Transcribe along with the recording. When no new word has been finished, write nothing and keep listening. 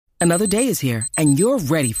Another day is here, and you're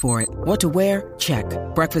ready for it. What to wear? Check.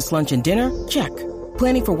 Breakfast, lunch, and dinner? Check.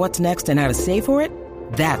 Planning for what's next and how to save for it?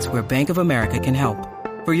 That's where Bank of America can help.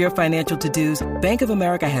 For your financial to-dos, Bank of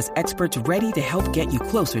America has experts ready to help get you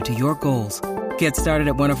closer to your goals. Get started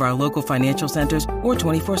at one of our local financial centers or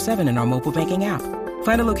 24/7 in our mobile banking app.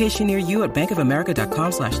 Find a location near you at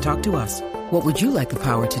bankofamerica.com/talktous. What would you like the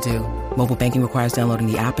power to do? Mobile banking requires downloading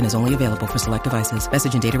the app and is only available for select devices.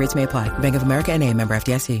 Message and data rates may apply. Bank of America N.A., member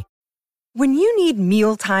FDIC. When you need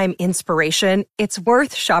mealtime inspiration, it's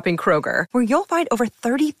worth shopping Kroger, where you'll find over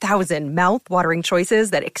 30,000 mouth-watering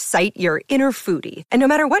choices that excite your inner foodie. And no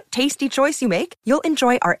matter what tasty choice you make, you'll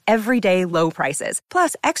enjoy our everyday low prices,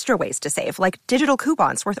 plus extra ways to save, like digital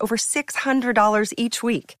coupons worth over $600 each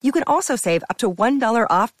week. You can also save up to $1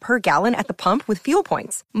 off per gallon at the pump with fuel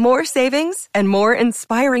points. More savings and more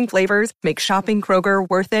inspiring flavors make shopping Kroger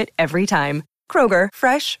worth it every time. Kroger,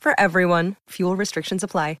 fresh for everyone. Fuel restrictions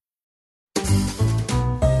apply.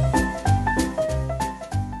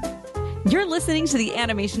 You're listening to the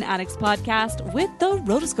Animation Addicts podcast with the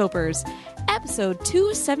Rotoscopers, episode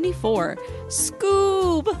 274,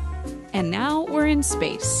 Scoob! And now we're in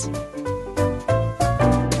space.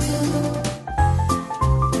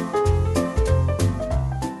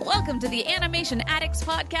 Welcome to the Animation Addicts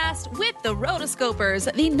podcast with the Rotoscopers,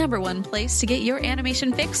 the #1 place to get your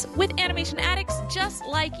animation fix with animation addicts just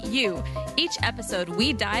like you. Each episode,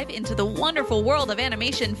 we dive into the wonderful world of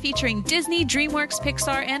animation featuring Disney, DreamWorks,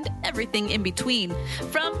 Pixar, and everything in between.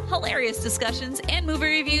 From hilarious discussions and movie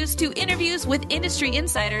reviews to interviews with industry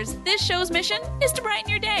insiders, this show's mission is to brighten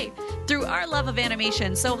your day through our love of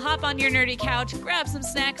animation. So hop on your nerdy couch, grab some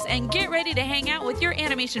snacks, and get ready to hang out with your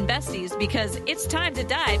animation besties because it's time to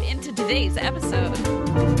dive into today's episode.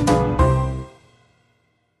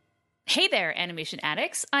 Hey there, animation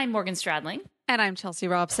addicts. I'm Morgan Stradling. And I'm Chelsea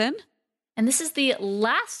Robson. And this is the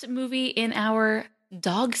last movie in our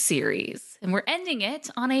dog series. And we're ending it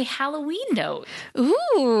on a Halloween note.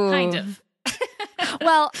 Ooh. Kind of.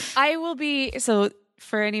 Well, I will be... So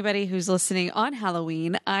for anybody who's listening on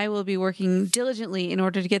Halloween, I will be working diligently in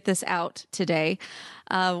order to get this out today.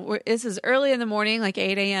 This is early in the morning, like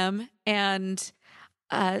 8 a.m. And...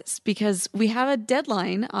 it's because we have a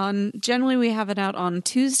deadline generally we have it out on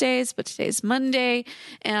Tuesdays, but today's Monday,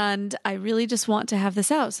 and I really just want to have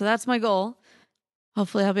this out. So that's my goal.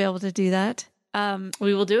 Hopefully I'll be able to do that.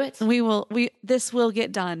 We will do it. This will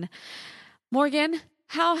get done. Morgan,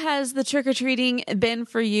 how has the trick-or-treating been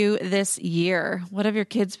for you this year? What have your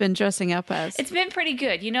kids been dressing up as? It's been pretty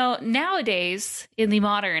good. You know, nowadays in the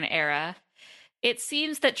modern era, it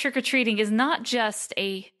seems that trick-or-treating is not just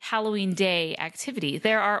a Halloween day activity.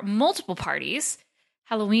 There are multiple parties,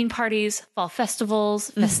 Halloween parties, fall festivals,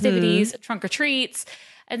 festivities, trunk-or-treats.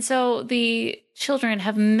 And so the children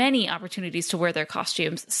have many opportunities to wear their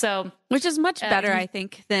costumes. So, which is much better, I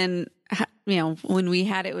think, than, when we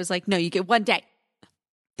had it was like, no, you get one day.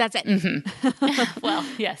 That's it. Mm-hmm. Well,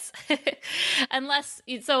 yes.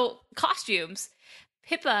 So costumes...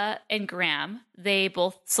 Pippa and Graham, they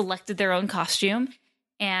both selected their own costume,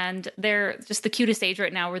 and they're just the cutest age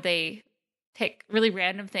right now where they pick really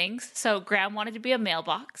random things. So Graham wanted to be a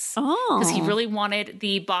mailbox because he really wanted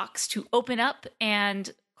the box to open up,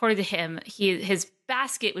 and according to him, his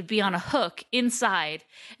basket would be on a hook inside,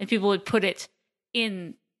 and people would put it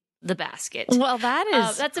in the basket. Well,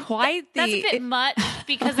 that's a bit much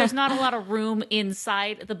because there's not a lot of room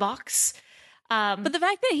inside the box. But the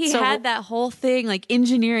fact that he had that whole thing, like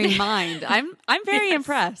engineering mind, I'm very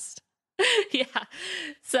impressed. Yeah.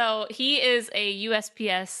 So he is a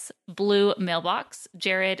USPS blue mailbox.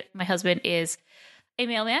 Jared, my husband, is a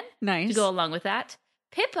mailman. Nice. To go along with that.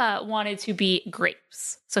 Pippa wanted to be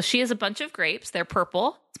grapes. So she has a bunch of grapes. They're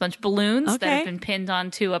purple. It's a bunch of balloons that have been pinned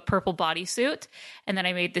onto a purple bodysuit. And then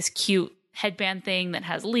I made this cute headband thing that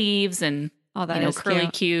has leaves and curly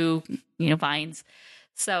Q, vines.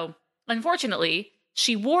 So unfortunately,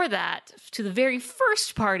 she wore that to the very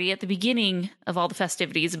first party at the beginning of all the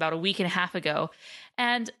festivities about a week and a half ago.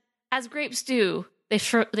 And as grapes do, they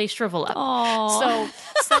shrivel up. Aww. So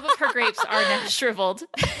some of her grapes are now shriveled.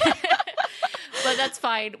 But that's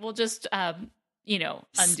fine. We'll just, undo now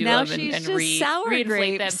them and grapes.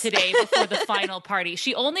 reinflate them today before the final party.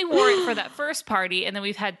 She only wore it for that first party, and then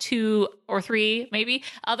we've had 2 or 3, maybe,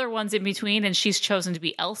 other ones in between, and she's chosen to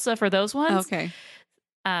be Elsa for those ones. Okay.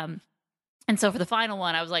 And so for the final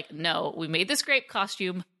one, I was like, no, we made this grape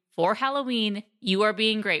costume for Halloween. You are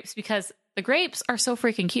being grapes because the grapes are so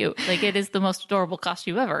freaking cute. Like, it is the most adorable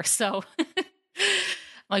costume ever. So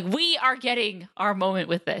Like, we are getting our moment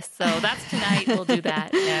with this. So that's tonight. We'll do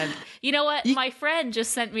that. And you know what? My friend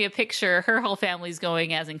just sent me a picture. Her whole family's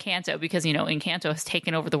going as Encanto because, you know, Encanto has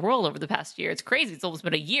taken over the world over the past year. It's crazy. It's almost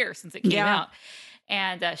been a year since it came out.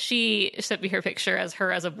 And she sent me her picture as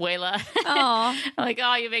her as Abuela. I'm like,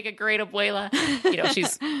 oh, you make a great Abuela. You know,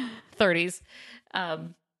 she's 30s.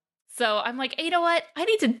 So I'm like, hey, you know what?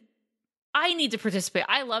 I need to participate.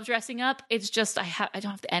 I love dressing up. It's just I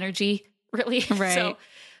don't have the energy really. Right. So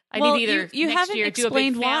I need either you next haven't year do a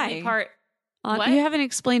big family why. part. What? You haven't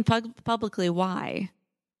explained publicly why.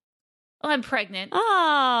 Well, I'm pregnant.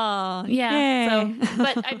 Oh, yeah. yay. So,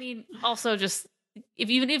 but I mean, also just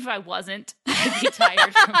even if I wasn't, I'd be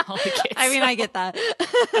tired from all the kids. I mean, I get that.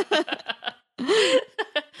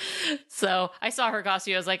 So I saw her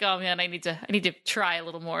costume. I was like, oh man, I need to try a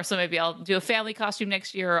little more. So maybe I'll do a family costume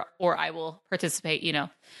next year, or I will participate, you know.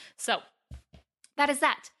 So that is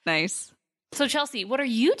that. Nice. So Chelsea, what are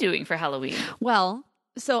you doing for Halloween? Well,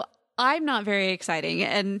 so I'm not very exciting.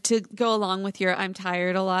 And to go along with your I'm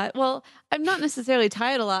tired a lot. Well, I'm not necessarily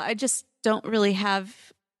tired a lot. I just don't really have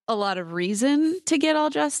a lot of reason to get all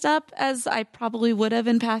dressed up as I probably would have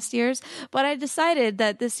in past years. But I decided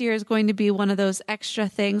that this year is going to be one of those extra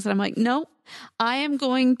things. And I'm like, no, I am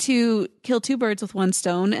going to kill two birds with one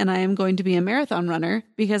stone, and I am going to be a marathon runner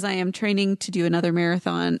because I am training to do another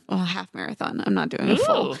marathon, well, half marathon. I'm not doing a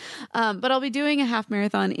full, but I'll be doing a half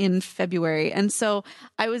marathon in February. And so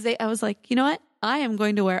I was like, you know what? I am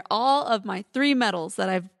going to wear all of my 3 medals that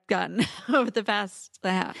I've gotten over the past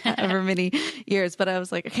however many years. But I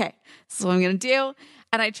was like, okay, this is what I'm going to do.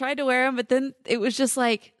 And I tried to wear them, but then it was just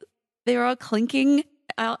like, they were all clinking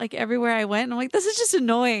out like everywhere I went. And I'm like, this is just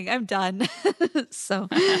annoying. I'm done. So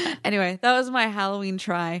anyway, that was my Halloween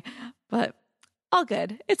try, but all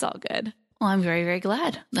good. It's all good. Well, I'm very, very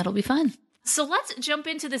glad. That'll be fun. So let's jump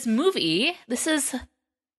into this movie. This is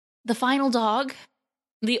The Final Dog,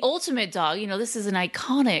 the ultimate dog. You know, this is an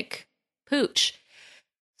iconic pooch.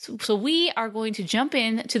 So we are going to jump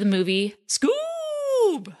into the movie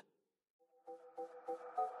Scoob!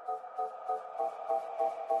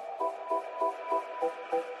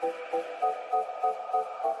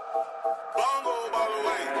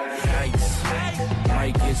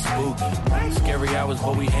 Might get spooky. Scary hours,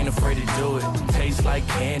 but we ain't afraid to do it. Tastes like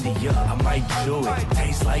candy, yeah, I might chew it.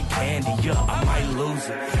 Tastes like candy, yeah, I might lose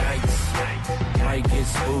it. Yikes. Might get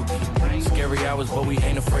spooky. Scary hours, but we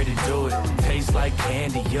ain't afraid to do it. Tastes like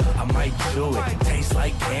candy, yeah, I might chew it. Tastes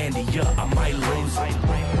like candy, yeah, I might lose it.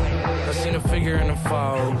 I seen a figure in the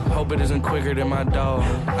fog. Hope it isn't quicker than my dog.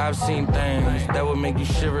 I've seen things that would make you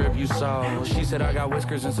shiver if you saw. She said I got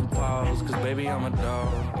whiskers and some paws, cause baby I'm a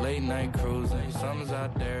dog. Late night cruising, something's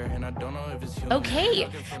out there, and I don't know if it's human. Okay,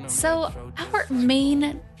 so our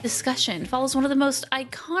main discussion follows one of the most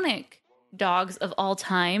iconic dogs of all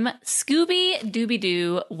time,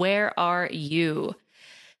 Scooby-Dooby-Doo, Where Are You?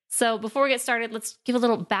 So before we get started, let's give a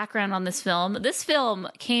little background on this film. This film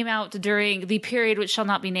came out during the period which shall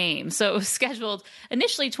not be named. So it was scheduled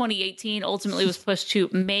initially 2018, ultimately was pushed to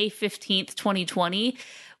May 15th, 2020,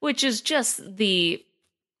 which is just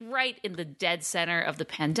right in the dead center of the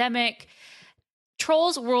pandemic.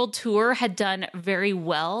 Trolls World Tour had done very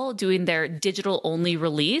well doing their digital-only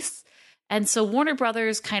release. And so Warner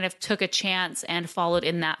Brothers kind of took a chance and followed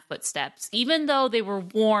in that footsteps, even though they were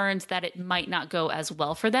warned that it might not go as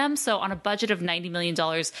well for them. So on a budget of $90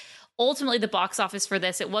 million, ultimately the box office for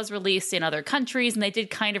this, it was released in other countries, and they did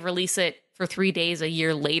kind of release it for 3 days a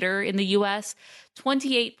year later in the US,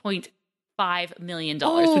 $28.5 million,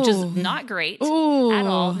 which is not great at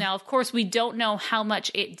all. Now, of course, we don't know how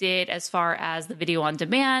much it did as far as the video on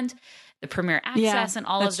demand, the premiere access, and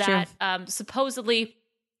all of that. Supposedly,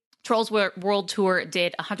 Trolls World Tour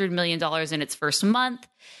did $100 million in its first month,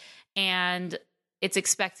 and it's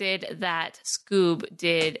expected that Scoob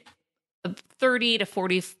did 30 to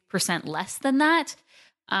 40% less than that.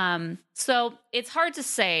 So it's hard to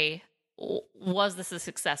say, was this a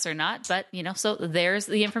success or not? But, you know, so there's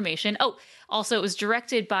the information. Oh, also it was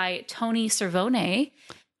directed by Tony Cervone,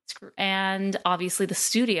 and obviously the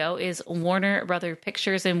studio is Warner Brother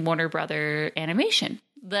Pictures and Warner Brother Animation.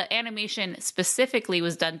 The animation specifically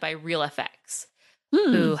was done by Real FX,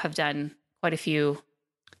 who have done quite a few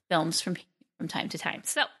films from time to time.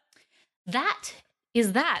 So that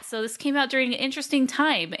is that. So this came out during an interesting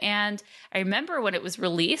time. And I remember when it was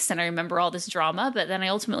released, and I remember all this drama, but then I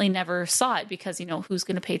ultimately never saw it because, you know, who's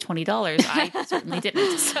going to pay $20? I certainly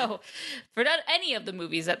didn't. So for not any of the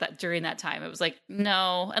movies during that time, it was like,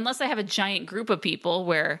 no, unless I have a giant group of people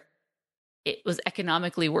where it was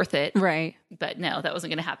economically worth it. Right. But no, that wasn't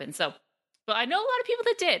going to happen. So, but I know a lot of people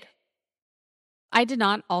that did. I did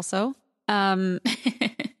not also.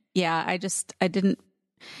 yeah, I didn't,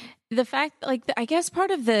 the fact, like, I guess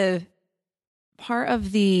part of the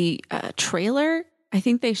trailer, I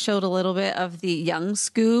think they showed a little bit of the young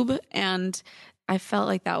Scoob, and I felt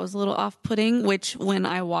like that was a little off-putting, which when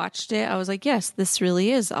I watched it, I was like, yes, this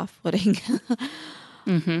really is off-putting.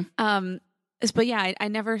 But yeah,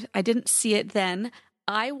 I didn't see it then.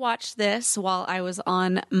 I watched this while I was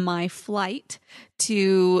on my flight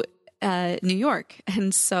to New York.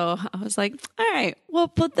 And so I was like, all right, we'll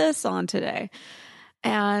put this on today.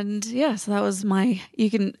 And yeah, so that was you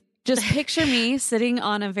can just picture me sitting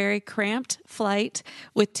on a very cramped flight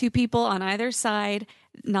with two people on either side,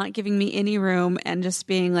 not giving me any room and just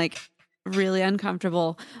being like really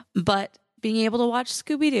uncomfortable, but being able to watch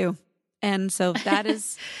Scooby-Doo. And so that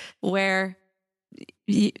is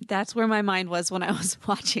that's where my mind was when I was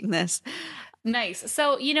watching this. Nice.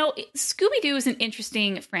 So, Scooby-Doo is an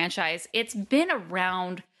interesting franchise. It's been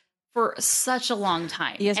around for such a long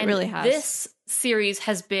time. Yes, it really has. This series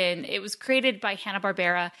it was created by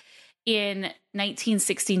Hanna-Barbera in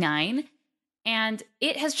 1969, and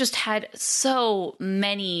it has just had so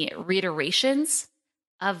many reiterations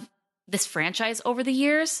of this franchise over the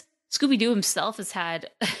years. Scooby-Doo himself has had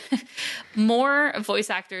more voice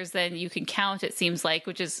actors than you can count, it seems like,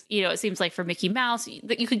 which is, it seems like for Mickey Mouse,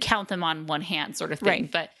 that you could count them on one hand sort of thing.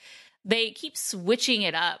 Right. But they keep switching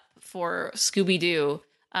it up for Scooby-Doo.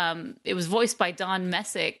 It was voiced by Don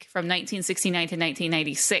Messick from 1969 to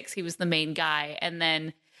 1996. He was the main guy. And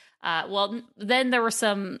then, then there were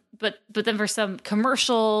some, but then for some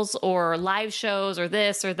commercials or live shows or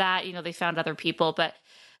this or that, they found other people, but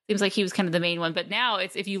seems like he was kind of the main one. But now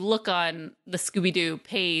if you look on the Scooby-Doo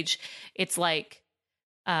page, it's like,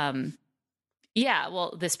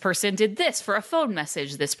 this person did this for a phone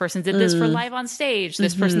message. This person did this for live on stage.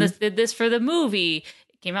 This person did this for the movie.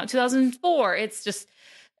 It came out in 2004. It's just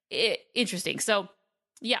interesting. So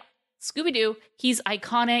yeah, Scooby-Doo, he's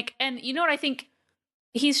iconic. And you know what I think?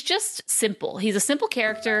 He's just simple. He's a simple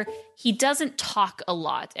character. He doesn't talk a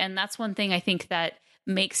lot. And that's one thing I think that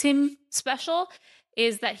makes him special,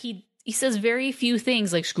 is that he says very few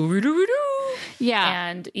things, like Scooby-Doo. Yeah.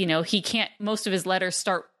 And, he can't, most of his words,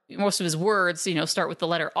 start with the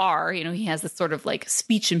letter R. He has this sort of like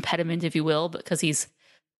speech impediment, if you will, because he's,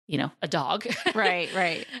 a dog.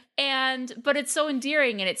 Right. But it's so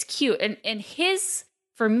endearing and it's cute. And his,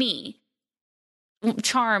 for me,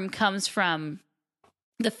 charm comes from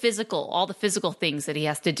all the physical things that he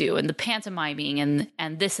has to do, and the pantomiming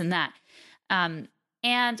and this and that.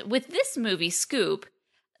 And with this movie, Scoop,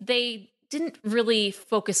 they didn't really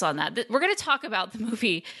focus on that. We're going to talk about the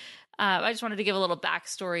movie. I just wanted to give a little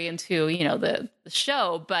backstory into, the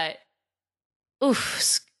show. But, so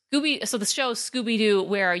the show Scooby-Doo,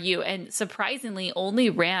 Where Are You? And surprisingly only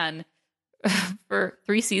ran for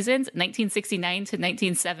 3 seasons, 1969 to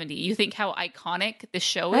 1970. You think how iconic this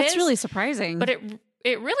show is? That's really surprising. But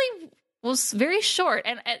it really was very short.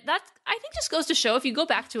 And that, I think, just goes to show, if you go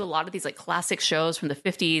back to a lot of these like classic shows from the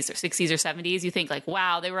 50s or 60s or 70s, you think like,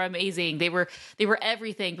 wow, they were amazing. They were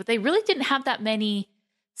everything, but they really didn't have that many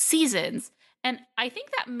seasons. And I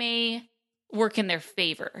think that may work in their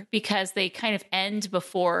favor because they kind of end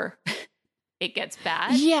before it gets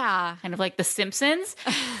bad. Yeah. Kind of like The Simpsons.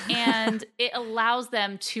 And it allows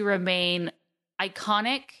them to remain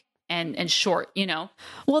iconic and short,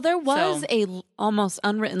 Well, there was a almost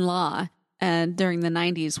unwritten law during the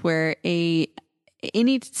 90s where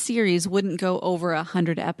any series wouldn't go over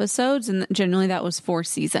 100 episodes, and generally that was 4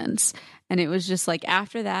 seasons. And it was just like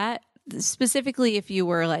after that, specifically if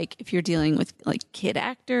you're dealing with like kid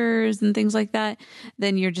actors and things like that,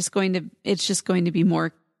 then it's just going to be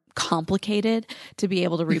more complicated to be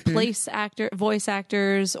able to replace voice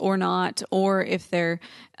actors or not, or if they're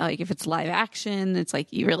like, if it's live action, it's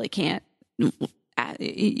like you really can't,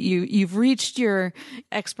 you've reached your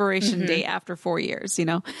expiration date after 4 years,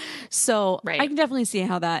 so right. I can definitely see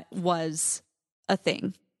how that was a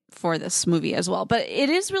thing for this movie as well. But it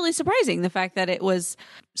is really surprising, the fact that it was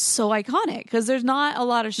so iconic, because there's not a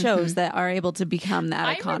lot of shows that are able to become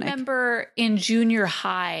that iconic. I remember in junior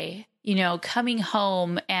high, coming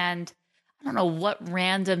home, and I don't know what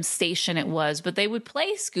random station it was, but they would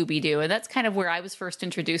play Scooby-Doo. And that's kind of where I was first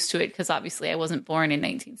introduced to it, because obviously I wasn't born in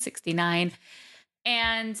 1969.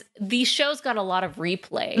 And these shows got a lot of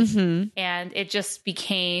replay, and it just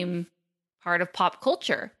became part of pop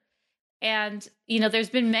culture. And, there's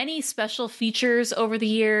been many special features over the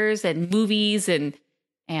years, and movies, and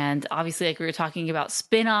obviously, like we were talking about,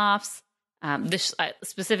 spin-offs. This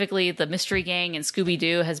specifically, the Mystery Gang and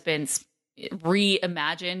Scooby-Doo has been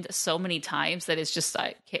reimagined so many times that it's just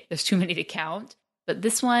there's too many to count. But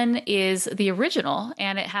this one is the original,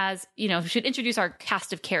 and it has, we should introduce our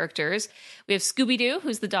cast of characters. We have Scooby-Doo,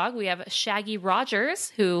 who's the dog. We have Shaggy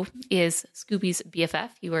Rogers, who is Scooby's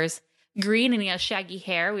BFF. He wears green and he has shaggy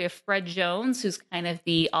hair. We have Fred Jones, who's kind of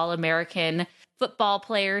the all-American football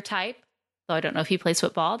player type, though I don't know if he plays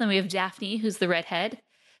football. Then we have Daphne, who's the redhead,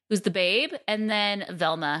 who's the babe, and then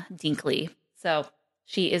Velma Dinkley. So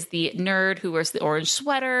she is the nerd who wears the orange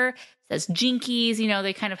sweater, says jinkies.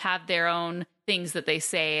 They kind of have their own things that they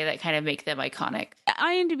say that kind of make them iconic.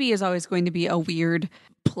 IMDb is always going to be a weird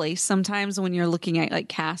place sometimes when you're looking at like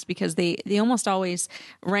cast, because they almost always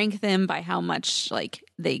rank them by how much like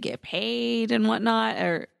they get paid and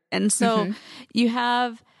whatnot. And so you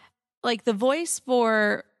have like the voice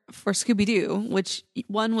for Scooby-Doo, which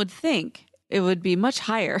one would think it would be much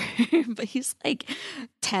higher, but he's like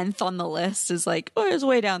 10th on the list, is like, oh, it's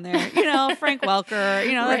way down there. Frank Welker,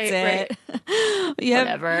 that's it.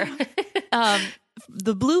 Whatever.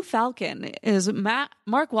 The Blue Falcon is Mark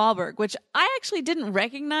Wahlberg, which I actually didn't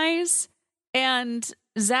recognize. And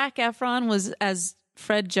Zac Efron was as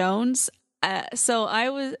Fred Jones. So I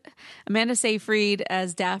was Amanda Seyfried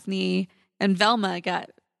as Daphne, and Velma got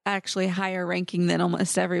actually higher ranking than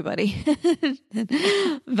almost everybody.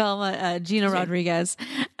 Velma, Gina Rodriguez.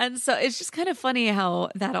 And so it's just kind of funny how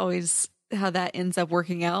that ends up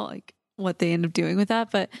working out, like what they end up doing with that.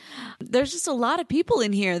 But there's just a lot of people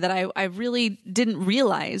in here that I really didn't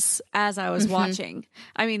realize as I was watching.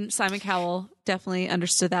 I mean, Simon Cowell, definitely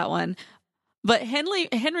understood that one. But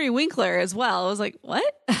Henry Winkler as well. I was like,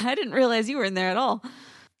 what? I didn't realize you were in there at all.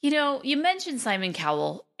 You mentioned Simon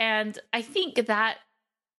Cowell, and I think that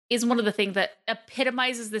is one of the things that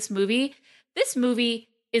epitomizes this movie. This movie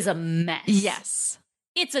is a mess. Yes.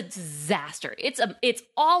 It's a disaster. It's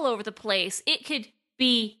all over the place.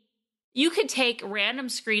 You could take random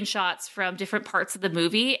screenshots from different parts of the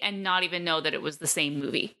movie and not even know that it was the same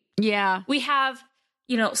movie. Yeah. We have,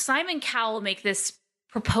 Simon Cowell make this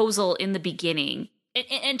proposal in the beginning,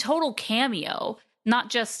 and total cameo, not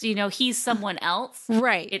just, he's someone else.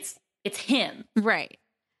 Right. It's him. Right.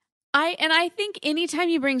 I think anytime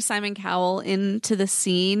you bring Simon Cowell into the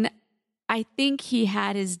scene, I think he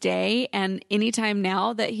had his day. And anytime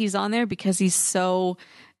now that he's on there, because he's so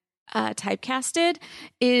typecasted,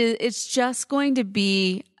 it's just going to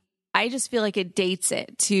be, I just feel like it dates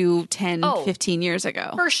it to 10, 15 years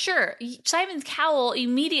ago. For sure. Simon Cowell,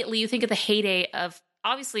 immediately you think of the heyday of,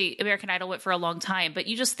 obviously American Idol went for a long time, but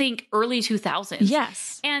you just think early 2000s.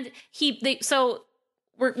 Yes. And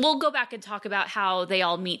we'll go back and talk about how they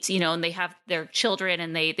all meet, and they have their children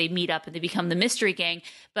and they meet up and they become the mystery gang.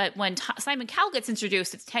 But when Simon Cowell gets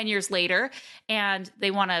introduced, it's 10 years later, and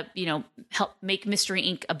they want to, help make Mystery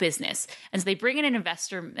Inc. a business. And so they bring in an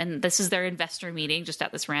investor, and this is their investor meeting just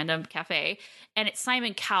at this random cafe. And it's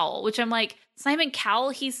Simon Cowell, which I'm like, Simon Cowell,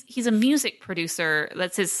 he's a music producer.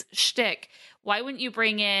 That's his shtick. Why wouldn't you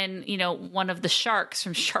bring in, one of the sharks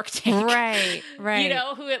from Shark Tank? Right.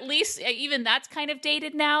 Who at least, even that's kind of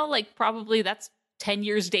dated now. Like probably that's 10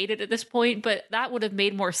 years dated at this point, but that would have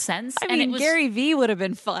made more sense. I mean, Gary Vee would have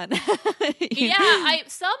been fun.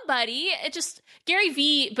 Gary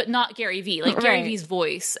Vee, but not Gary Vee. Like Gary Vee's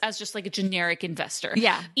voice as just like a generic investor.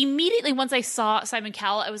 Yeah. Immediately once I saw Simon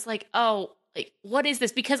Cowell, I was like, oh, like, what is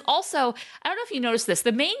this? Because also, I don't know if you noticed this,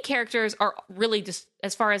 the main characters are really just,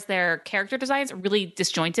 as far as their character designs, are really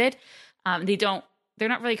disjointed. They're not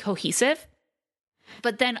really cohesive.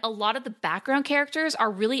 But then a lot of the background characters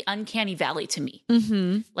are really uncanny valley to me.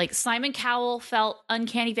 Mm-hmm. Like Simon Cowell felt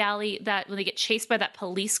uncanny valley, that when they get chased by that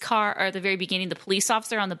police car, or at the very beginning, the police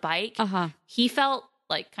officer on the bike, he felt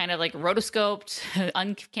like kind of like rotoscoped,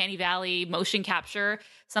 uncanny valley, motion capture.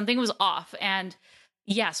 Something was off. And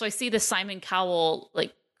yeah, so I see this Simon Cowell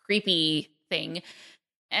like creepy thing,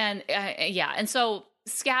 and and so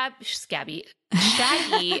Shaggy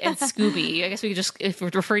and Scooby. I guess we could just, if we're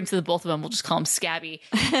referring to the both of them, we'll just call them Scabby.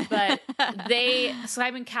 But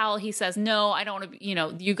Simon Cowell, he says, no, I don't want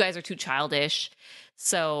to. You guys are too childish,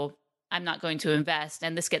 so I'm not going to invest.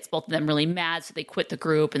 And this gets both of them really mad, so they quit the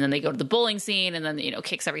group, and then they go to the bowling scene, and then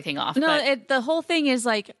kicks everything off. No, the whole thing is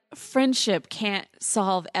like friendship can't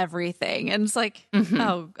solve everything, and it's like,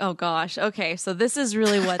 oh gosh, okay, so this is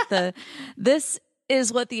really what this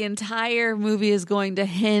is what the entire movie is going to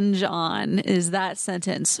hinge on, is that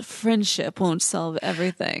sentence: friendship won't solve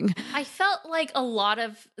everything. I felt like a lot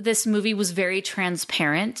of this movie was very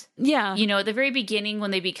transparent. Yeah, at the very beginning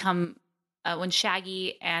when they become. When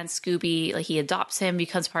Shaggy and Scooby, like he adopts him,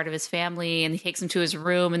 becomes part of his family, and he takes him to his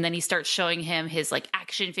room, and then he starts showing him his like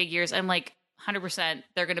action figures. I'm like, 100%,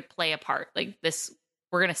 they're going to play a part. Like this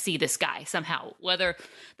we're going to see this guy somehow, whether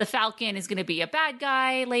the Falcon is going to be a bad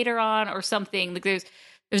guy later on or something. Like there's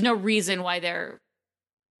no reason why they're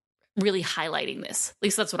really highlighting this. At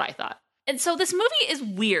least that's what I thought. And so this movie is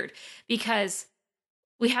weird because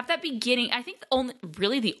we have that beginning. I think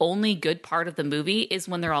the only good part of the movie is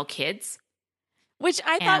when they're all kids. Which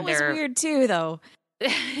I thought was weird too, though.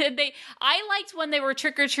 I liked when they were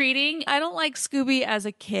trick-or-treating. I don't like Scooby as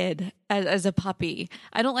a kid, as a puppy.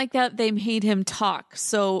 I don't like that they made him talk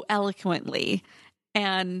so eloquently.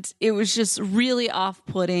 And it was just really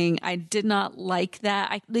off-putting. I did not like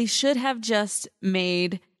that. They should have just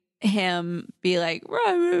made him be like,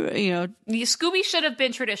 Scooby should have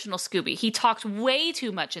been traditional Scooby. He talked way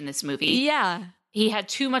too much in this movie. Yeah. He had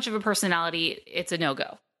too much of a personality. It's a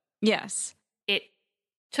no-go. Yes. It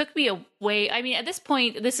took me away. I mean, at this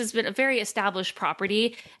point, this has been a very established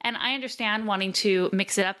property, and I understand wanting to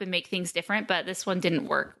mix it up and make things different, but this one didn't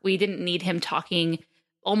work. We didn't need him talking,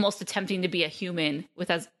 almost attempting to be a human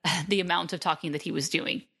with the amount of talking that he was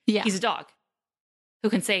doing. Yeah. He's a dog who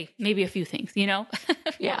can say maybe a few things,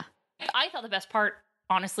 Yeah. I thought the best part,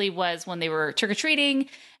 honestly, was when they were trick-or-treating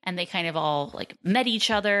and they kind of all like met each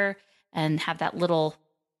other and have that little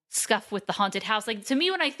scuff with the haunted house. Like, to me,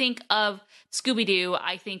 when I think of Scooby-Doo,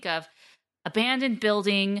 I think of abandoned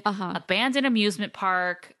building, abandoned amusement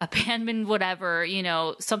park, abandoned whatever,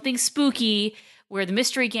 something spooky where the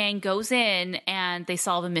mystery gang goes in and they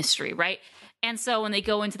solve a mystery, right? And so when they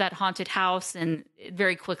go into that haunted house and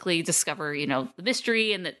very quickly discover, the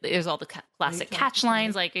mystery, and that there's all the classic catch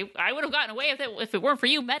lines, like, I would have gotten away with it if it weren't for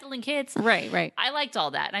you meddling kids. Right. I liked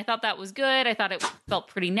all that. And I thought that was good. I thought it felt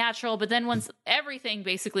pretty natural. But then once everything,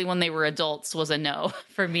 basically, when they were adults, was a no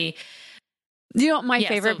for me. Do you know what my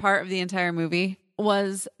favorite part of the entire movie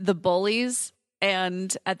was? The bullies.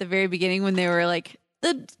 And at the very beginning when they were like,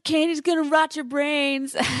 the candy's going to rot your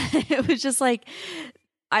brains. It was just like,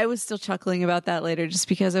 I was still chuckling about that later just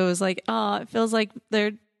because I was like, oh, it feels like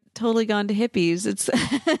they're totally gone to hippies. It's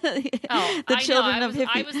the children of hippies.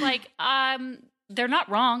 I was like, they're not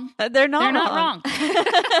wrong. They're not wrong.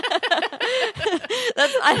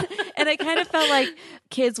 And I kind of felt like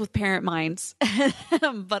kids with parent minds,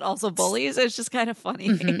 but also bullies. It's just kind of funny.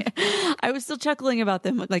 Mm-hmm. I was still chuckling about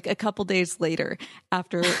them like a couple days later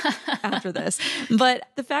after this. But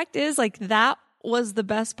the fact is, like, that was the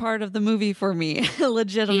best part of the movie for me,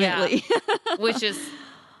 legitimately. Yeah. Which is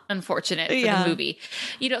unfortunate for the movie.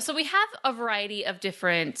 So we have a variety of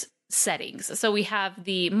different settings. So we have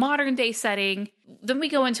the modern day setting. Then we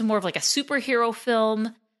go into more of like a superhero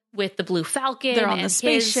film with the Blue Falcon. They're on the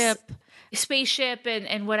spaceship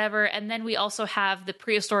and whatever. And then we also have the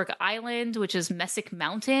prehistoric island, which is Messick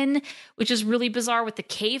Mountain, which is really bizarre with the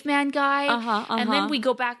caveman guy. And then we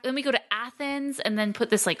go back, then we go to Athens and then put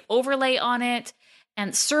this like overlay on it.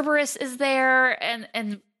 And Cerberus is there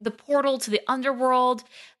and the portal to the underworld.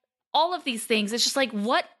 All of these things. It's just like,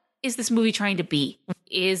 what is this movie trying to be?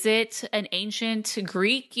 Is it an ancient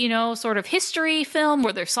Greek, sort of history film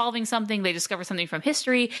where they're solving something, they discover something from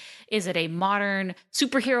history? Is it a modern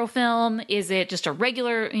superhero film? Is it just a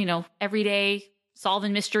regular, everyday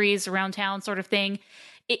solving mysteries around town sort of thing?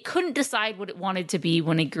 It couldn't decide what it wanted to be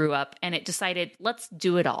when it grew up, and it decided, let's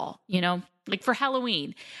do it all, Like for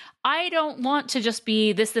Halloween, I don't want to just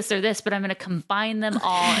be this, or this, but I'm going to combine them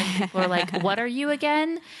all. And people are like, what are you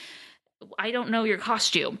again? I don't know your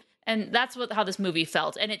costume. And that's how this movie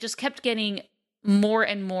felt. And it just kept getting more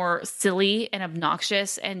and more silly and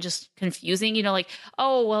obnoxious and just confusing. Like,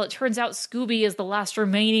 oh, well, it turns out Scooby is the last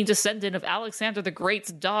remaining descendant of Alexander the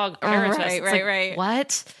Great's dog, Peritus. Right.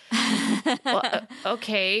 What? Well,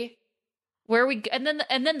 okay. Where we? And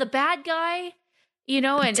then the bad guy,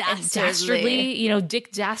 and Dastardly,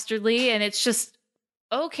 Dick Dastardly. And it's just,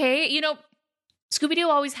 okay. Scooby-Doo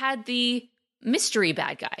always had the mystery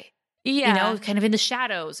bad guy. Yeah. Kind of in the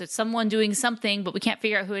shadows. It's someone doing something, but we can't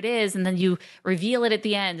figure out who it is. And then you reveal it at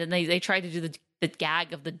the end. And they try to do the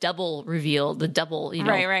gag of the double reveal, the double,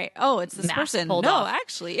 Right. Oh, it's this person. No,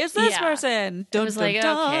 actually, it's this person. It was like,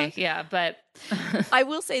 okay, yeah. But I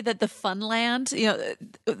will say that the Funland,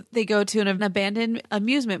 they go to an abandoned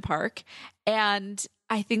amusement park. And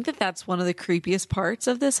I think that that's one of the creepiest parts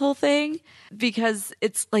of this whole thing, because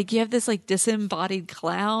it's like you have this like disembodied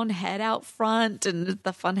clown head out front and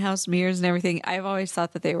the funhouse mirrors and everything. I've always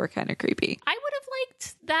thought that they were kind of creepy. I would have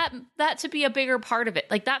liked that to be a bigger part of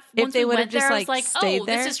it. Like that, if once they we would went have just there, I was like, oh,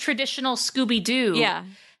 there. This is traditional Scooby-Doo. Yeah.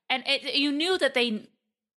 And you knew that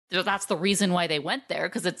that's the reason why they went there,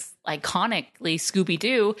 because it's iconically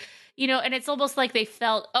Scooby-Doo. And it's almost like they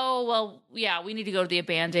felt, oh, well, yeah, we need to go to the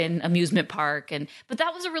abandoned amusement park. But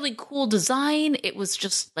that was a really cool design. It was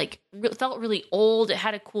just like, felt really old. It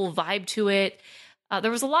had a cool vibe to it.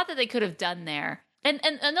 There was a lot that they could have done there. And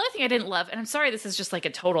another thing I didn't love, and I'm sorry this is just like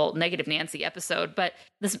a total negative Nancy episode, but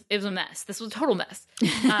it was a mess. This was a total mess.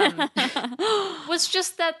 Was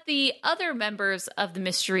just that the other members of the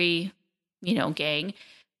mystery, gang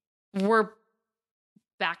were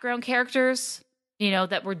background characters,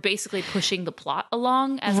 that were basically pushing the plot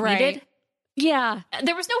along as needed. Yeah.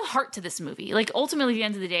 There was no heart to this movie. Like, ultimately, at the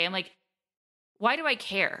end of the day, I'm like, why do I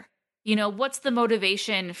care? What's the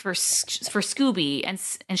motivation for Scooby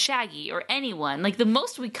and Shaggy or anyone? Like, the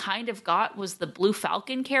most we kind of got was the Blue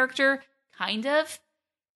Falcon character, kind of,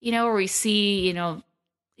 where we see,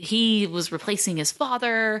 he was replacing his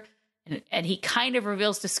father and he kind of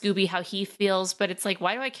reveals to Scooby how he feels. But it's like,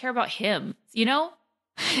 why do I care about him?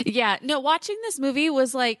 Yeah. No, watching this movie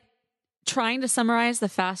was like trying to summarize the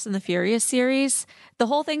Fast and the Furious series. The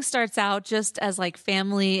whole thing starts out just as like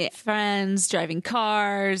family, friends, driving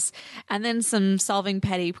cars, and then some solving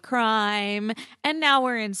petty crime. And now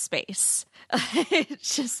we're in space.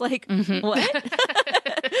 It's just like, what?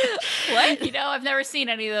 What? I've never seen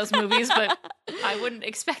any of those movies, but I wouldn't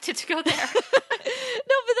expect it to go there.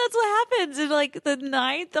 No, but that's what happens in like the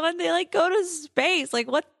ninth one. They like go to space.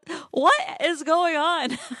 Like what is going on?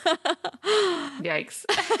 Yikes.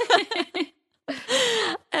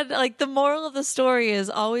 And like the moral of the story is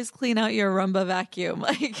always clean out your Roomba vacuum.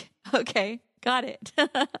 Like, okay, got it.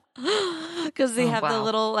 Because they have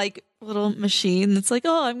the little machine that's like,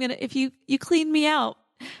 oh, if you clean me out.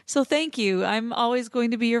 So thank you. I'm always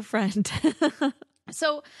going to be your friend.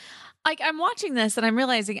 So like I'm watching this and I'm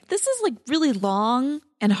realizing this is like really long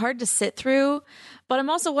and hard to sit through, but I'm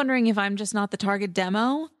also wondering if I'm just not the target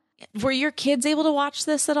demo. Were your kids able to watch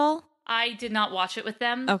this at all? I did not watch it with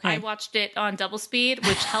them. Okay. I watched it on double speed,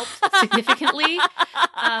 which helped significantly.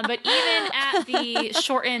 But even at the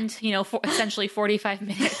shortened, essentially 45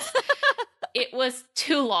 minutes, it was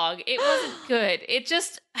too long. It wasn't good. It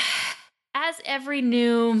just, as every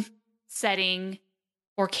new setting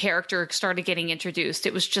or character started getting introduced,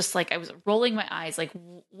 it was just like I was rolling my eyes like,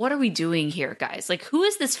 what are we doing here, guys? Like, who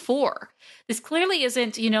is this for? This clearly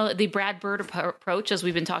isn't, the Brad Bird approach, as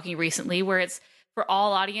we've been talking recently, where it's for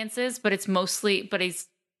all audiences, but it's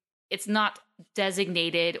not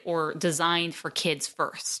designated or designed for kids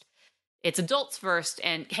first. It's adults first.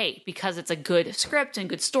 And hey, because it's a good script and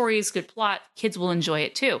good stories, good plot, kids will enjoy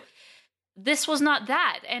it too. This was not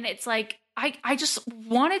that. And it's like, I just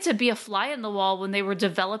wanted to be a fly in the wall when they were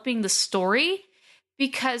developing the story,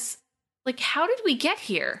 because like, how did we get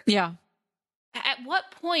here? Yeah. At what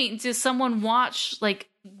point does someone watch like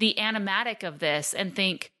the animatic of this and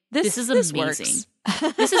think, this is amazing.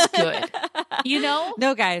 This is good.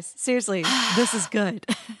 No, guys, seriously, this is good.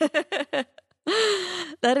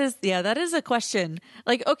 That is a question.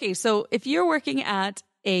 Like, okay, so if you're working at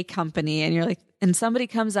a company and you're like, and somebody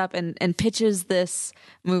comes up and pitches this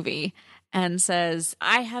movie and says,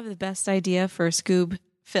 I have the best idea for a Scoob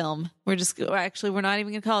film. We're not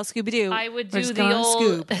even going to call it Scooby-Doo. I would do the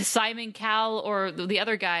old Simon Cowell or the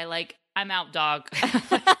other guy, like, I'm out, dog.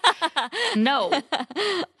 No.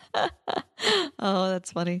 Oh,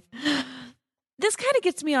 that's funny. This kind of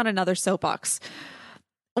gets me on another soapbox.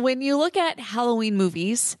 When you look at Halloween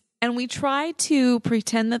movies and we try to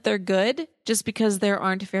pretend that they're good just because there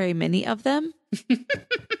aren't very many of them. I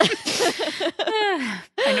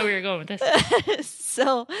know where you're going with this.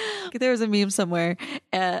 So there was a meme somewhere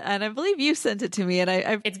and I believe you sent it to me,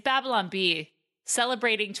 and it's Babylon Bee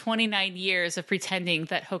celebrating 29 years of pretending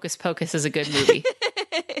that Hocus Pocus is a good movie.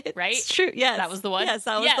 Right? It's true. Yes. That was the one? Yes,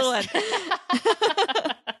 that was the one.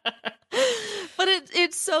 But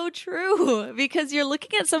it's so true, because you're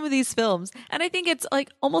looking at some of these films, and I think it's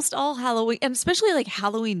like almost all Halloween, and especially like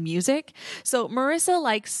Halloween music. So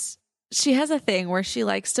Marissa she has a thing where she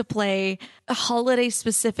likes to play holiday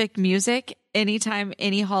specific music anytime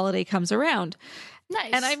any holiday comes around.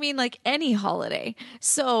 Nice. And I mean like any holiday.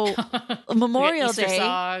 So Memorial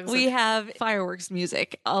Day, we have fireworks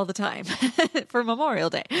music all the time for Memorial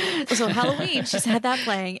Day. So Halloween, she's had that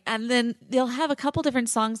playing. And then they'll have a couple different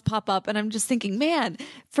songs pop up. And I'm just thinking, man,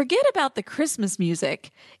 forget about the Christmas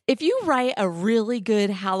music. If you write a really good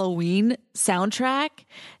Halloween soundtrack,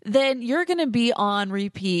 then you're going to be on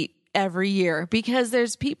repeat every year, because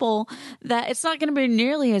there's people that it's not going to be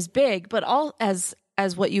nearly as big, but all as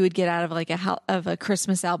what you would get out of like a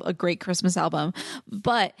Christmas album, a great Christmas album.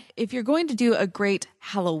 But if you're going to do a great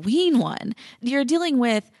Halloween one, you're dealing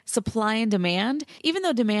with supply and demand. Even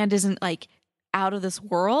though demand isn't like out of this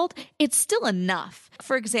world, it's still enough.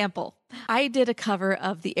 For example, I did a cover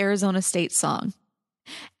of the Arizona State song,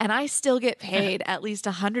 and I still get paid at least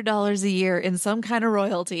 $100 a year in some kind of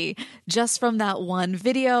royalty just from that one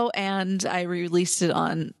video, and I released it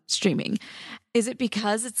on streaming. Is it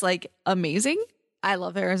because it's like amazing? I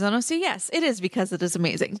love Arizona, so yes, it is because it is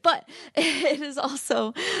amazing. But it is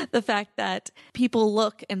also the fact that people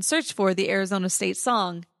look and search for the Arizona State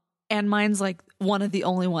song, and mine's like one of the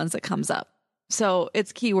only ones that comes up. So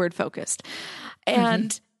it's keyword focused.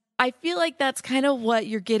 And I feel like that's kind of what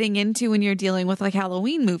you're getting into when you're dealing with like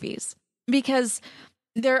Halloween movies, because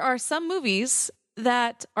there are some movies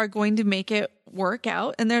that are going to make it work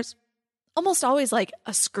out. And there's almost always like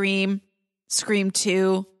a Scream, Scream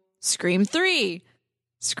 2, Scream 3,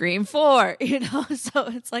 Scream 4, you know? So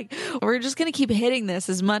it's like, we're just going to keep hitting this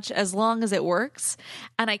as long as it works.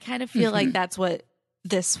 And I kind of feel like that's what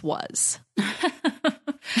this was.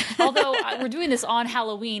 Although we're doing this on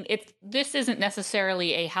Halloween, this isn't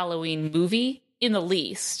necessarily a Halloween movie in the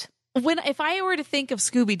least. If I were to think of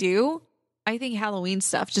Scooby-Doo, I think Halloween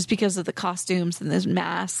stuff, just because of the costumes and the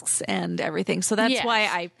masks and everything. So that's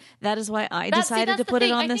why I decided to put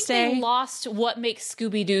it on this day. They lost what makes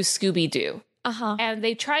Scooby-Doo Scooby-Doo. And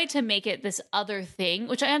they tried to make it this other thing,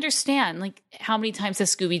 which I understand. Like, how many times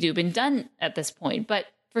has Scooby-Doo been done at this point? But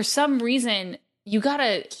for some reason, you got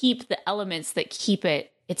to keep the elements that keep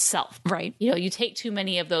it itself. Right. You know, you take too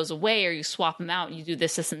many of those away, or you swap them out and you do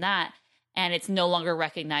this, and that, and it's no longer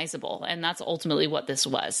recognizable. And that's ultimately what this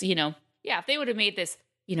was. You know, yeah, if they would have made this,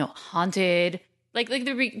 you know, haunted, like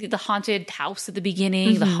the haunted house at the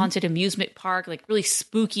beginning, the haunted amusement park, like really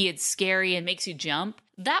spooky and scary and makes you jump,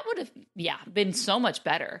 that would have, been so much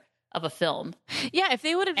better of a film. Yeah, if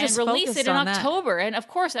they would have just released it in on October, and of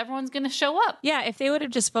course everyone's going to show up. Yeah, if they would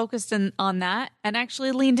have just focused on that and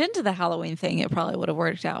actually leaned into the Halloween thing, it probably would have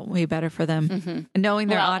worked out way better for them, knowing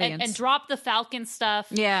their audience. And drop the Falcon stuff.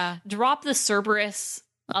 Yeah, drop the Cerberus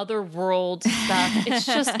other world stuff. It's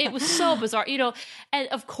just, it was so bizarre, you know. And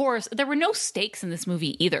of course, there were no stakes in this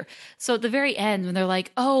movie either. So at the very end, when they're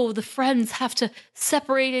like, "Oh, the friends have to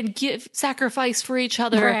separate and give sacrifice for each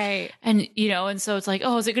other," right? And you know, and so it's like,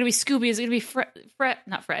 "Oh, is it going to be Scooby? Is it going to be Fred?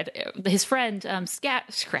 Not Fred, his friend, Scrap,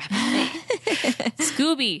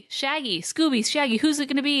 Scooby, Shaggy, Scooby, Shaggy. Who's it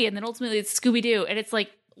going to be?" And then ultimately, it's Scooby Doo, and it's like,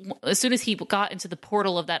 as soon as he got into the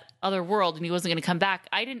portal of that other world and he wasn't going to come back,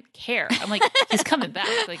 I didn't care. I'm like, he's coming back.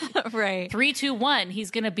 Like, right. 3, 2, 1, he's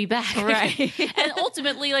going to be back. Right. And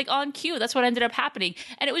ultimately, like, on cue, that's what ended up happening.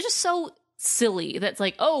 And it was just so silly. That's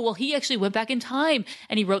like, oh, well, he actually went back in time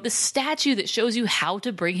and he wrote this statue that shows you how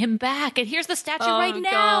to bring him back. And here's the statue right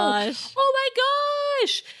now. Gosh. Oh my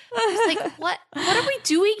gosh. It's like, what are we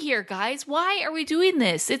doing here, guys? Why are we doing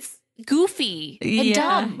this? It's goofy and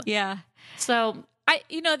dumb. Yeah. So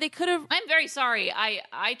they could have. I'm very sorry.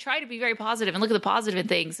 I try to be very positive and look at the positive in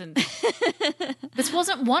things, and this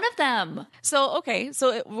wasn't one of them. So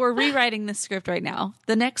we're rewriting this script right now.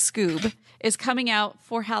 The next Scoob is coming out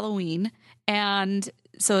for Halloween, and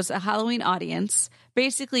so it's a Halloween audience.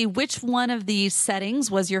 Basically, which one of these settings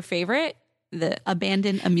was your favorite? The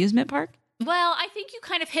abandoned amusement park? Well, I think you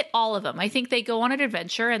kind of hit all of them. I think they go on an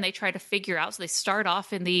adventure and they try to figure out. So they start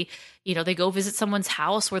off in they go visit someone's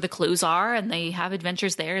house where the clues are, and they have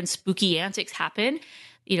adventures there, and spooky antics happen,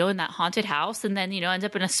 you know, in that haunted house, and then, you know, end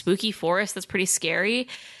up in a spooky forest that's pretty scary.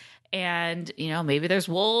 And, you know, maybe there's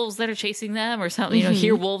wolves that are chasing them or something, you know,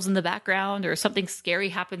 hear wolves in the background or something scary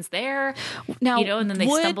happens there. Now, you know, and then they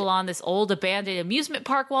stumble on this old abandoned amusement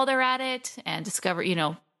park while they're at it and discover, you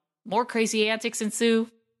know, more crazy antics ensue.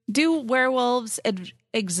 Do werewolves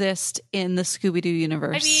exist in the Scooby-Doo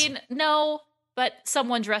universe? I mean, no, but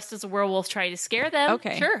someone dressed as a werewolf trying to scare them.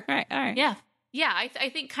 Okay. Sure. All right. Yeah. Yeah, I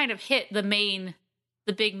think kind of hit the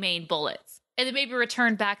big main bullets. And then maybe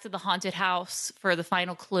return back to the haunted house for the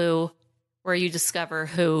final clue where you discover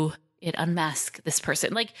who it unmasked this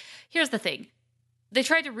person. Like, here's the thing. They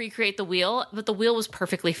tried to recreate the wheel, but the wheel was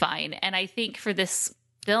perfectly fine. And I think for this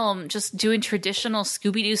film, just doing traditional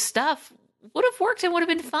Scooby-Doo stuff would have worked and would have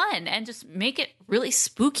been fun, and just make it really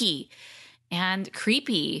spooky and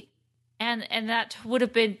creepy. And that would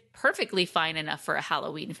have been perfectly fine enough for a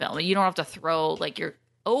Halloween film. You don't have to throw like a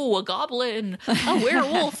goblin, a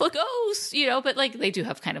werewolf, a ghost, you know, but like they do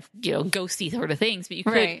have kind of, you know, ghosty sort of things, but you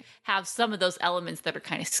could have some of those elements that are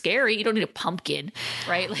kind of scary. You don't need a pumpkin,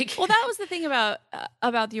 right? Like, well, that was the thing about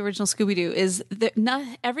the original Scooby-Doo is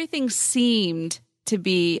that everything seemed to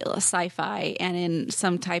be sci-fi and in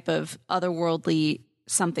some type of otherworldly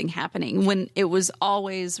something happening, when it was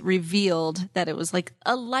always revealed that it was like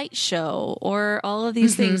a light show or all of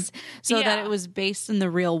these things, so that it was based in the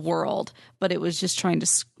real world, but it was just trying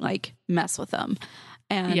to like mess with them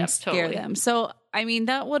and scare them. So I mean,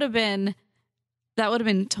 that would have been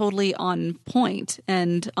totally on point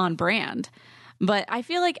and on brand. But I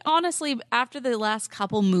feel like, honestly, after the last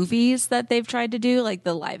couple movies that they've tried to do, like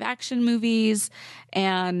the live action movies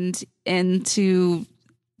and into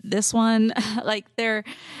this one, like they're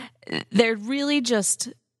really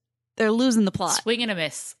just, they're losing the plot. Swing and a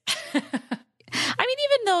miss. I mean,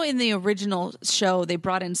 even though in the original show they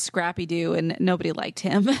brought in Scrappy Doo and nobody liked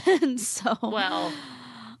him, and so Well,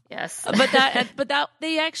 yes, but that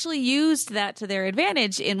they actually used that to their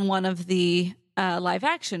advantage in one of the live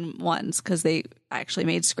action ones, because they actually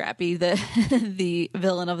made Scrappy the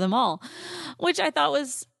villain of them all, which I thought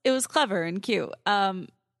was clever and cute.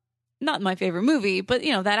 Not my favorite movie, but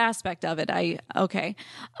that aspect of it,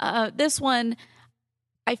 this one,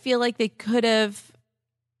 I feel like they could have.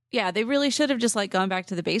 Yeah, they really should have just like gone back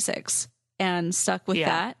to the basics and stuck with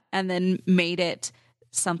that, and then made it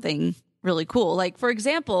something really cool. Like, for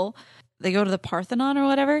example, they go to the Parthenon or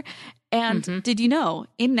whatever. And did you know,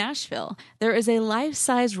 in Nashville, there is a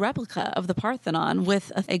life-size replica of the Parthenon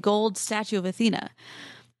with a gold statue of Athena.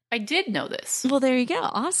 I did know this. Well, there you go.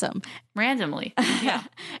 Awesome. Randomly. Yeah.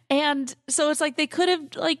 And so it's like they could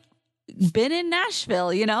have like been in Nashville,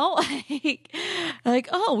 like,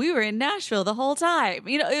 oh, we were in Nashville the whole time.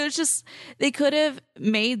 It was just, they could have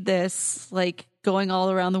made this like going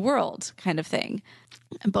all around the world kind of thing.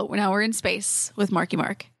 But now we're in space with Marky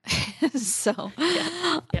Mark. So,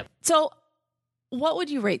 Yep. So what would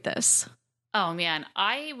you rate this? Oh man,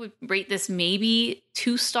 I would rate this maybe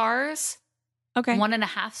 2 stars. Okay.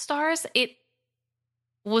 1.5 stars. It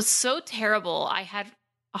was so terrible. I had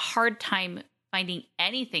a hard time finding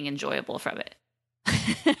anything enjoyable from it.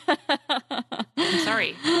 I'm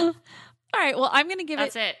sorry. All right. Well, I'm going to give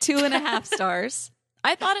That's it it. 2.5 stars.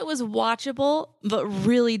 I thought it was watchable, but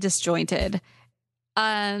really disjointed.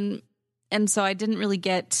 And so I didn't really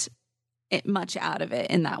get much out of it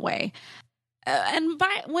in that way.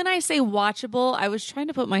 When I say watchable, I was trying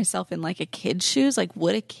to put myself in like a kid's shoes. Like,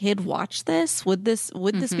 would a kid watch this? Would this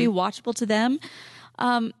be watchable to them?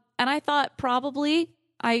 And I thought probably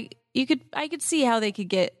I could see how they could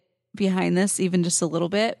get behind this even just a little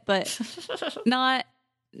bit, but not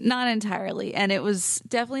entirely. And it was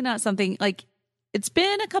definitely not something like, it's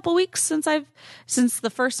been a couple weeks since the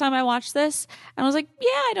first time I watched this, and I was like, yeah,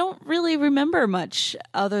 I don't really remember much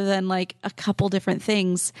other than like a couple different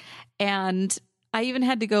things. And I even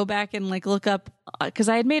had to go back and like look up, because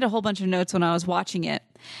I had made a whole bunch of notes when I was watching it.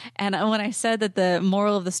 And when I said that the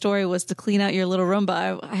moral of the story was to clean out your little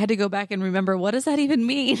Roomba, I had to go back and remember, what does that even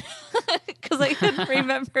mean? Because I couldn't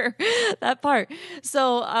remember that part.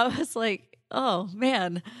 So I was like, oh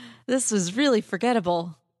man, this was really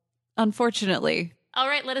forgettable, unfortunately. All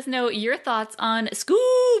right, let us know your thoughts on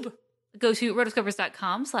Scoob. Go to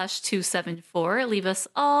rotoscopers.com/274. Leave us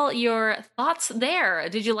all your thoughts there.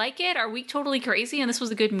 Did you like it? Are we totally crazy and this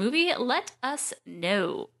was a good movie? Let us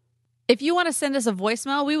know. If you want to send us a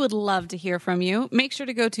voicemail, we would love to hear from you. Make sure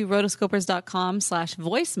to go to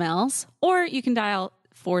rotoscopers.com/voicemails, or you can dial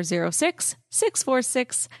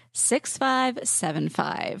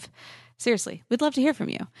 406-646-6575. Seriously, we'd love to hear from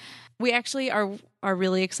you. We actually are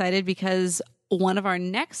really excited because one of our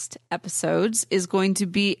next episodes is going to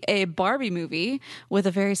be a Barbie movie with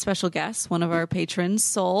a very special guest. One of our patrons,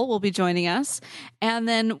 Soul, will be joining us. And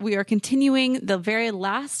then we are continuing the very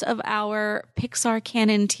last of our Pixar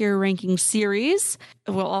Canon tier ranking series.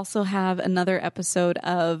 We'll also have another episode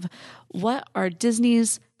of what are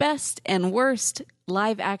Disney's best and worst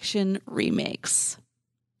live action remakes.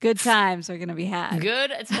 Good times are going to be had.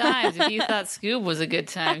 Good times. If you thought Scoob was a good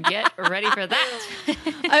time, get ready for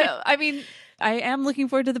that. I mean, I am looking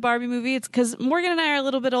forward to the Barbie movie. It's because Morgan and I are a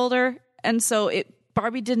little bit older, and so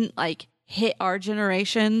Barbie didn't like hit our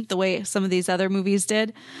generation the way some of these other movies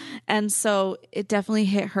did, and so it definitely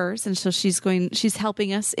hit hers. And so she's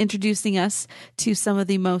helping us, introducing us to some of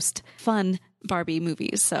the most fun Barbie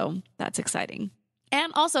movies. So that's exciting.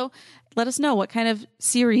 And also, let us know what kind of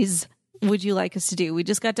series would you like us to do? We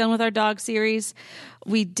just got done with our dog series.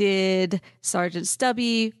 We did Sergeant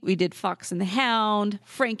Stubby. We did Fox and the Hound,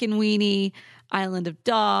 Frankenweenie, Island of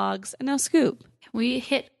Dogs, and now Scoob. We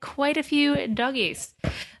hit quite a few doggies.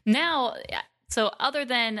 Now, so other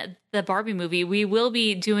than the Barbie movie, we will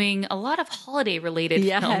be doing a lot of holiday-related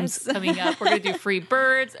films coming up. We're going to do Free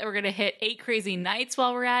Birds. We're going to hit 8 Crazy Nights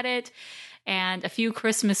while we're at it, and a few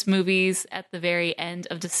Christmas movies at the very end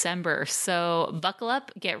of December. So buckle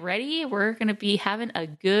up, get ready. We're going to be having a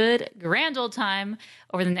good, grand old time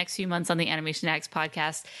over the next few months on the Animation Addicts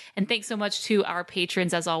podcast. And thanks so much to our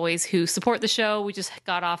patrons, as always, who support the show. We just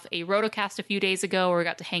got off a Rotocast a few days ago where we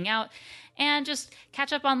got to hang out and just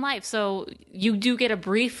catch up on life. So you do get a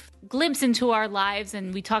brief glimpse into our lives,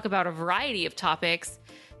 and we talk about a variety of topics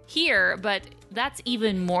here, but that's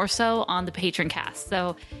even more so on the Patron cast.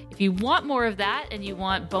 So if you want more of that and you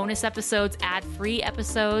want bonus episodes, ad-free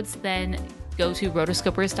episodes, then go to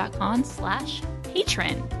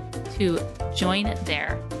rotoscopers.com/patron to join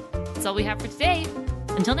there. That's all we have for today.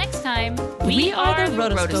 Until next time, we are the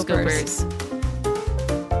Rotoscopers.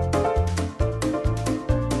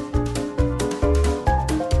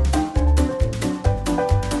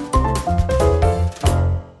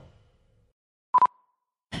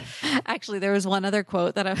 Actually, there was one other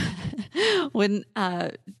quote that when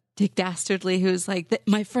Dick Dastardly, who's like,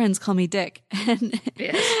 my friends call me Dick. And,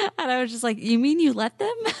 Yes. and I was just like, you mean you let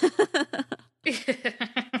them?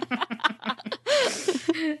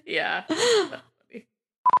 Yeah.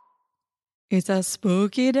 It's a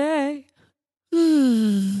spooky day.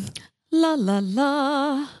 La la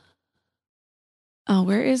la. Oh,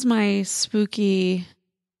 where is my spooky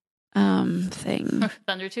thing?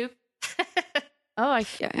 Thunder Tube. Oh,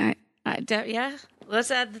 yeah.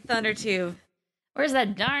 Let's add the Thunder Tube. Where's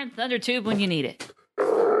that darn Thunder Tube when you need it?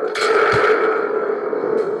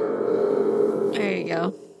 There you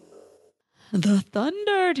go. The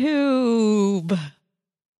Thunder Tube.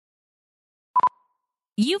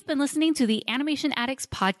 You've been listening to the Animation Addicts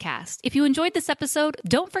podcast. If you enjoyed this episode,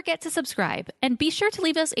 don't forget to subscribe and be sure to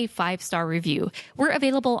leave us a 5-star review. We're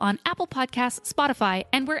available on Apple Podcasts, Spotify,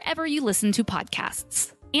 and wherever you listen to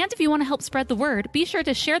podcasts. And if you want to help spread the word, be sure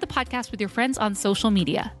to share the podcast with your friends on social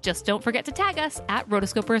media. Just don't forget to tag us at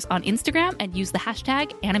Rotoscopers on Instagram and use the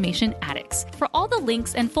hashtag AnimationAddicts. For all the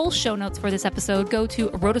links and full show notes for this episode, go to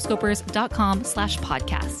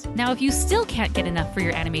rotoscopers.com/podcast. Now, if you still can't get enough for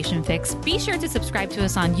your animation fix, be sure to subscribe to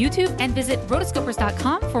us on YouTube and visit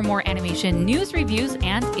rotoscopers.com for more animation news, reviews,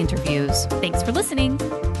 and interviews. Thanks for listening.